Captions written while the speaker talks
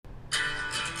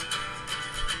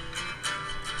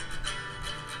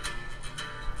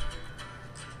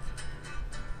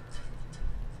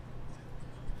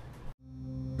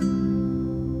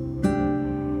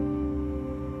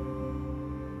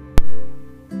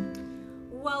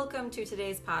Welcome to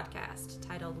today's podcast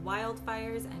titled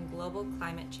Wildfires and Global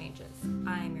Climate Changes.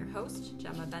 I am your host,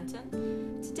 Gemma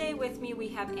Benton. Today with me we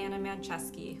have Anna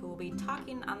Mancheski, who will be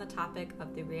talking on the topic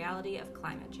of the reality of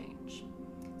climate change.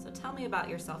 So tell me about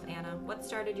yourself, Anna. What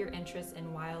started your interest in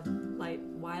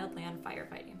wildland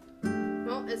firefighting?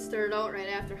 Well, it started out right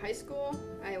after high school.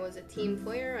 I was a team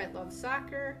player. I loved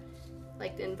soccer,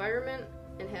 liked the environment,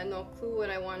 and had no clue what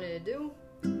I wanted to do.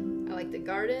 I like to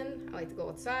garden, I like to go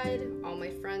outside, all my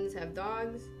friends have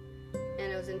dogs,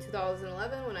 and it was in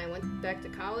 2011 when I went back to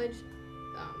college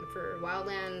for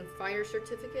wildland fire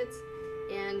certificates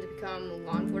and to become a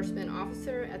law enforcement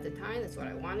officer. At the time, that's what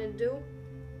I wanted to do,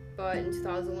 but in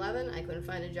 2011 I couldn't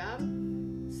find a job,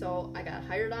 so I got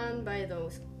hired on by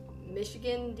those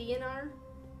Michigan DNR,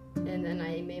 and then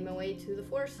I made my way to the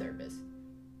Forest Service,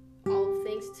 all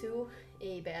thanks to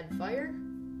a bad fire.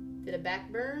 Did a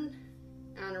back burn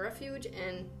on a refuge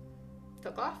and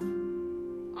took off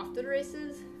to the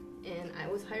races, and I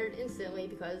was hired instantly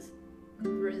because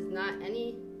there was not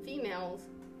any females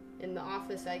in the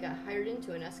office I got hired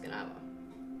into in Escanaba.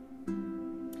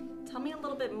 Tell me a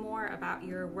little bit more about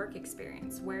your work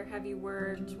experience. Where have you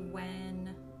worked?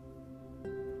 When?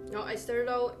 No, I started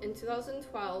out in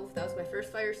 2012. That was my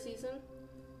first fire season.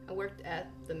 I worked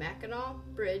at the Mackinac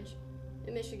Bridge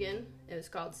in Michigan. It was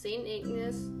called St.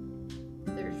 Ignace.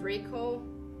 There's Rayco,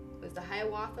 was the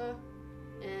Hiawatha,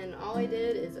 and all I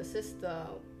did is assist the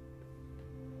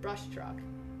brush truck.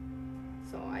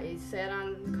 So I sat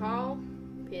on call,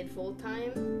 paid full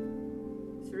time.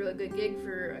 It's a really good gig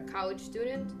for a college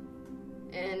student,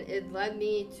 and it led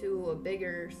me to a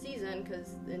bigger season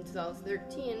because in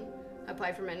 2013 I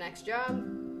applied for my next job.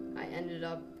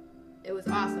 It was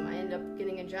awesome. I ended up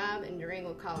getting a job in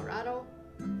Durango, Colorado.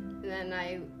 And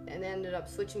then ended up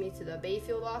switching me to the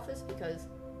Bayfield office because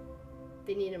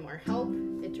they needed more help.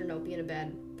 It turned out being a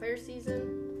bad fire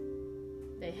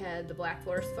season. They had the Black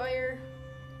Forest Fire,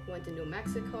 went to New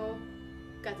Mexico,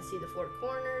 got to see the Four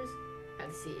Corners, got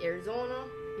to see Arizona,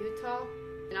 Utah,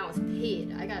 and I was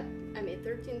paid. I made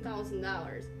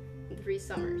 $13,000 in 3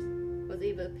 summers. I was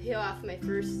able to pay off my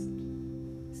first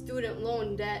student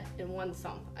loan debt in one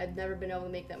sum. I've never been able to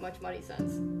make that much money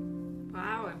since.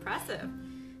 Wow, impressive.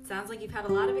 Sounds like you've had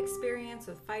a lot of experience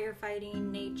with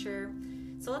firefighting, nature.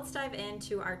 So let's dive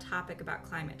into our topic about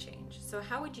climate change. So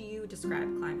how would you describe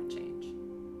climate change?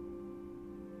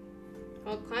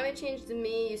 Well, climate change to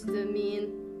me used to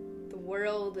mean the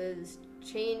world is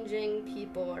changing,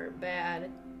 people are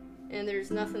bad, and there's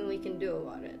nothing we can do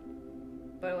about it.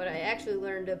 But what I actually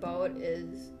learned about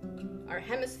is our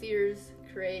hemispheres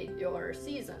create your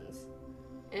seasons.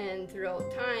 And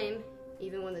throughout time,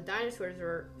 even when the dinosaurs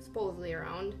were supposedly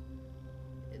around,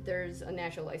 there's a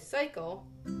natural life cycle,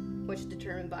 which is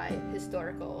determined by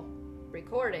historical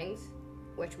recordings,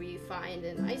 which we find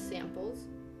in ice samples.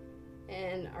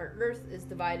 And our Earth is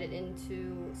divided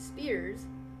into spheres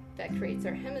that creates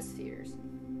our hemispheres.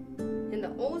 And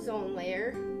the ozone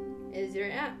layer is your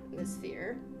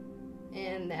atmosphere,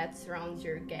 and that surrounds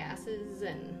your gases,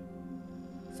 and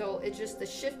so it's just the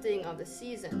shifting of the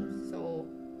seasons. So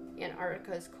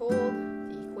Antarctica is cold,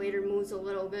 the equator moves a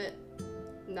little bit,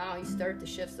 now you start to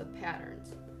shift the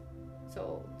patterns.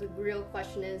 So the real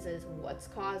question is what's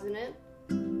causing it?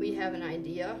 We have an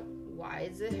idea. Why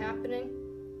is it happening?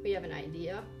 We have an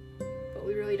idea, but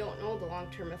we really don't know the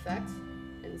long-term effects.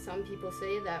 And some people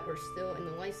say that we're still in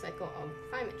the life cycle of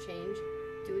climate change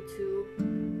due to,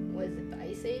 the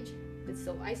Ice Age? It's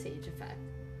still Ice Age effect.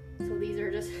 So these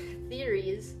are just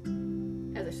theories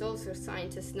as a social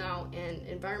scientist now and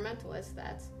environmentalist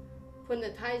that's putting the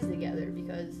ties together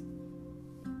because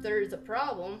there's a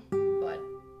problem, but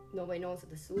nobody knows what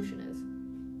the solution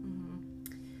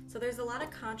is. So there's a lot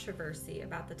of controversy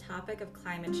about the topic of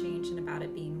climate change and about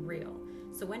it being real.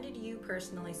 So when did you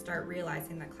personally start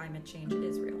realizing that climate change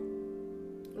is real?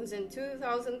 It was in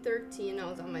 2013. I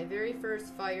was on my very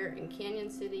first fire in Canyon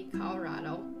City,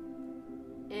 Colorado.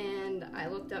 And I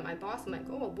looked at my boss, I'm like,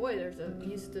 oh boy,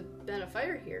 used to been a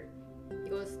fire here. He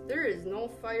goes, there is no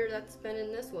fire that's been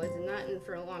in this woods and not in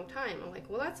for a long time. I'm like,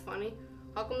 well, that's funny.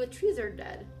 How come the trees are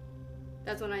dead?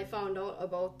 That's when I found out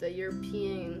about the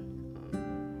European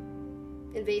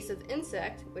invasive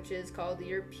insect, which is called the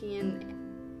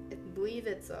European, I believe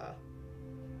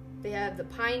they have the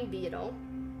pine beetle,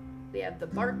 they have the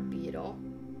bark beetle,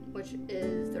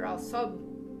 they're all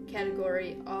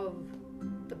subcategory of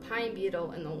the pine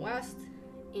beetle in the west,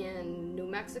 in New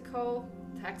Mexico,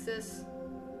 Texas,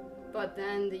 but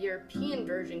then the European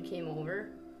version came over,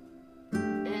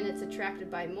 and it's attracted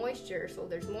by moisture, so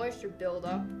there's moisture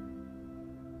buildup,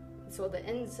 so the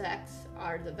insects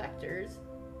are the vectors,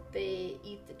 they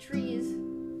eat the trees,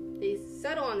 they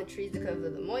settle on the trees because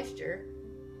of the moisture,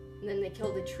 and then they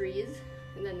kill the trees,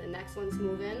 and then the next ones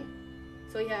move in.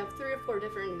 So you have 3 or 4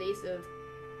 different invasive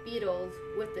beetles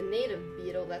with the native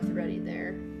beetle that's already there,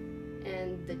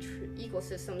 and the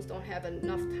ecosystems don't have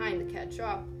enough time to catch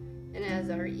up. And as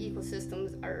our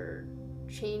ecosystems are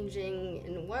changing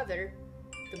in weather,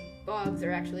 the bugs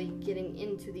are actually getting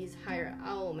into these higher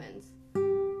elements.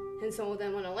 And so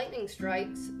then when a lightning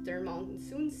strikes during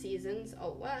monsoon seasons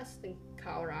out west in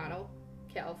Colorado,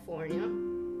 California,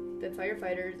 the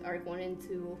firefighters are going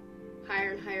into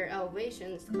higher and higher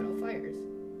elevations to put out fires.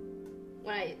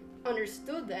 When I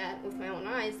understood that with my own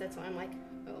eyes, that's when I'm like,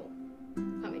 oh,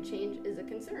 climate change is a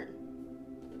concern.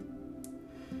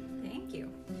 Thank you.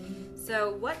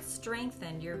 So what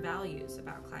strengthened your values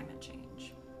about climate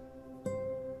change?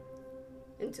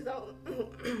 In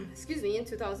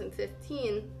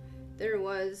 2015, there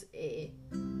was a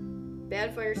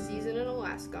bad fire season in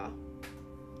Alaska.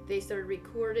 They started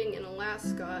recording in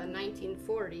Alaska in the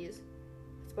 1940s.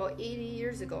 It's about 80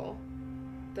 years ago.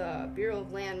 The Bureau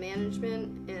of Land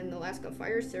Management and the Alaska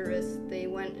Fire Service, they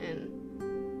went and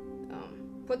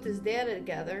put this data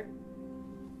together.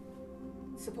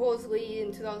 Supposedly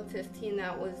in 2015,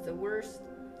 that was the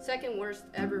second worst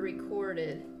ever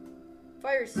recorded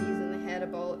fire season. They had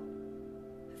about,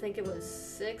 I think it was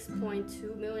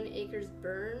 6.2 million acres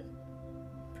burned.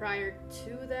 Prior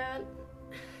to that,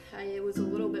 it was a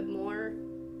little bit more.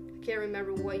 I can't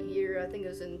remember what year. I think it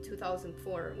was in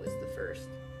 2004 was the first.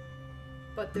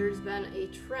 But there's been a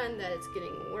trend that it's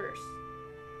getting worse.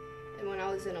 And when I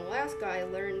was in Alaska, I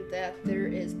learned that there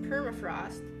is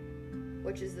permafrost,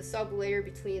 which is the sublayer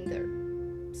between the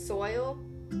soil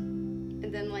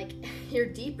and then like your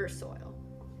deeper soil.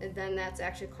 And then that's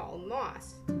actually called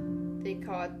moss.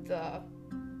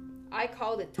 I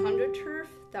called it tundra turf.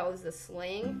 That was the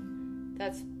slang.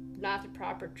 That's not the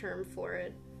proper term for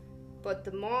it. But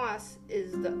the moss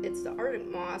it's the Arctic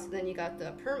moss, and then you got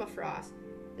the permafrost,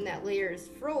 and that layer is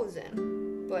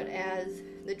frozen. But as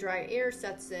the dry air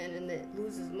sets in and it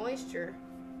loses moisture,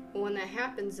 when that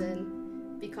happens, it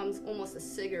becomes almost a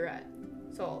cigarette.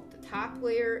 So the top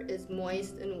layer is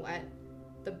moist and wet.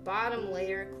 The bottom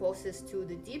layer closest to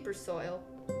the deeper soil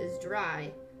is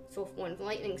dry. So when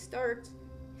lightning starts,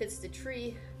 hits the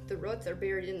tree, the roots are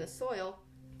buried in the soil.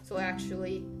 So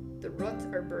actually, the roots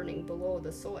are burning below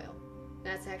the soil.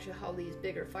 That's actually how these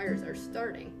bigger fires are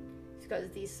starting. It's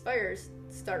because these fires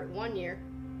start one year,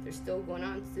 they're still going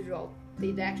on throughout.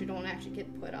 They actually don't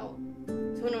get put out.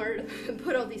 So in order to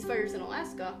put out these fires in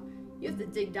Alaska, you have to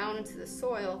dig down into the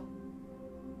soil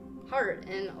hard.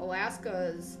 And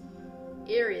Alaska's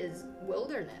area is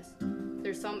wilderness.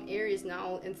 There's some areas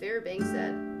now in Fairbanks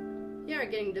that are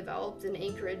getting developed in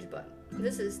Anchorage, but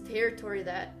this is territory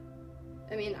that,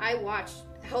 I watch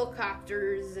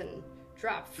helicopters and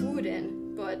drop food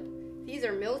in, but these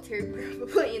are military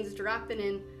planes dropping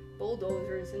in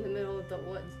bulldozers in the middle of the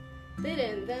woods.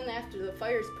 Then after the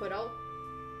fire's put out,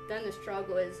 then the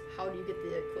struggle is how do you get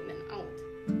the equipment out?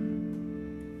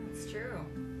 That's true.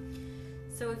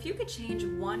 So if you could change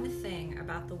one thing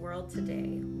about the world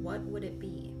today, what would it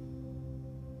be?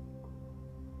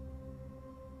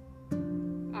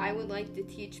 I would like to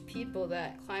teach people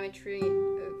that climate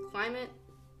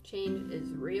change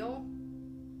is real,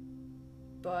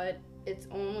 but it's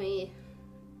only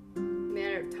a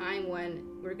matter of time when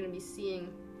we're going to be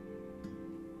seeing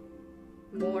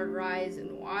more rise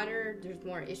in water. There's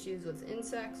more issues with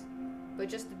insects, but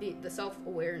just to be the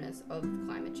self-awareness of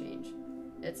climate change.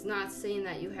 It's not saying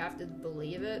that you have to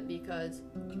believe it, because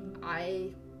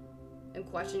I am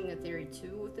questioning the theory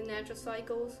too with the natural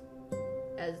cycles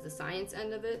as the science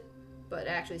end of it, but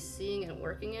actually seeing and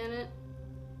working in it,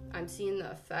 I'm seeing the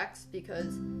effects.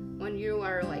 Because when you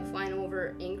are like flying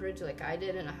over Anchorage like I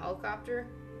did in a helicopter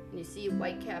and you see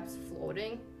whitecaps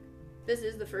floating, this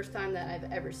is the first time that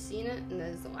I've ever seen it, and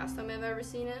this is the last time I've ever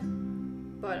seen it.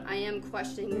 But I am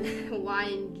questioning why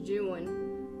in June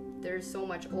there's so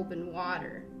much open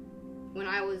water. When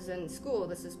I was in school,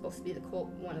 this is supposed to be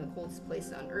one of the coldest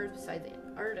places on Earth besides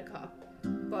Antarctica,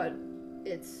 but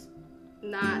it's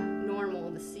not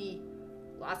normal to see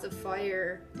lots of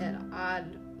fire at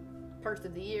odd parts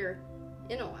of the year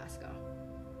in Alaska.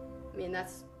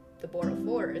 That's the boreal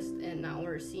forest, and now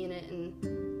we're seeing it in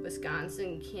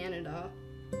Wisconsin, Canada,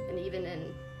 and even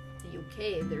in the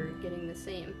UK. They're getting the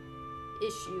same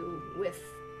issue with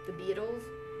the beetles,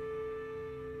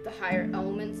 the higher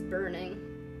elements burning,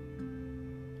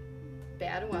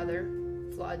 bad weather,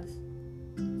 floods.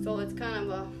 So it's kind of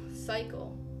a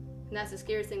cycle. And that's the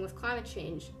scary thing with climate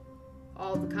change.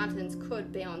 All the continents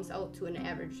could balance out to an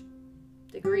average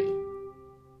degree.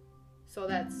 So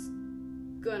that's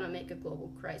gonna make a global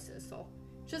crisis. So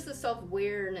just the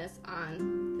self-awareness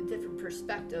on the different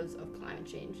perspectives of climate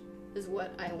change is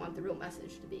what I want the real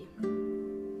message to be.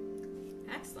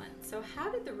 Excellent. So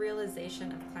how did the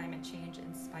realization of climate change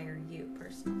inspire you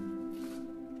personally?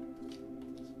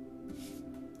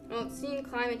 Well, seeing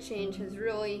climate change has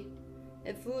really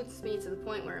influenced me to the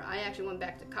point where I actually went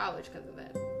back to college because of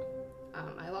it.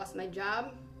 I lost my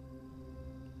job,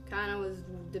 kind of was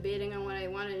debating on what I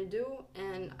wanted to do,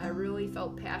 and I really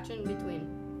felt passion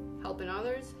between helping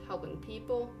others, helping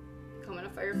people, becoming a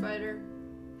firefighter,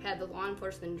 had the law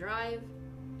enforcement drive,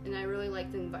 and I really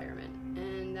liked the environment.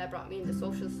 And that brought me into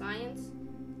social science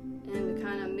and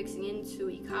kind of mixing into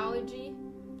ecology.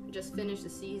 Just finished the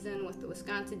season with the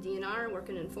Wisconsin DNR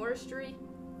working in forestry.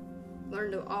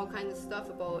 Learned all kinds of stuff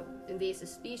about invasive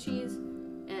species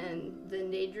and the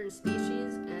endangered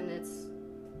species, and it's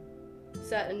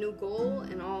set a new goal,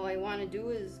 and all I want to do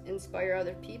is inspire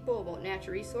other people about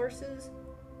natural resources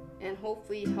and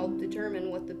hopefully help determine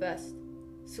what the best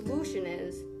solution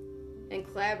is, and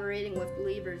collaborating with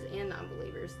believers and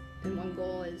non-believers. And one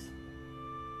goal is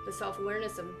the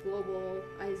self-awareness of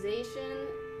globalization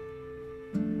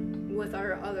with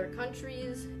our other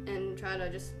countries and try to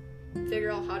just figure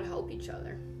out how to help each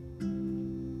other.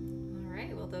 All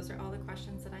right, well, those are all the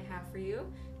questions that I have for you.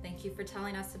 Thank you for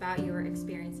telling us about your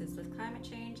experiences with climate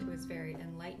change. It was very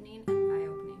enlightening and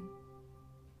eye-opening.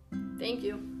 Thank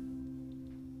you.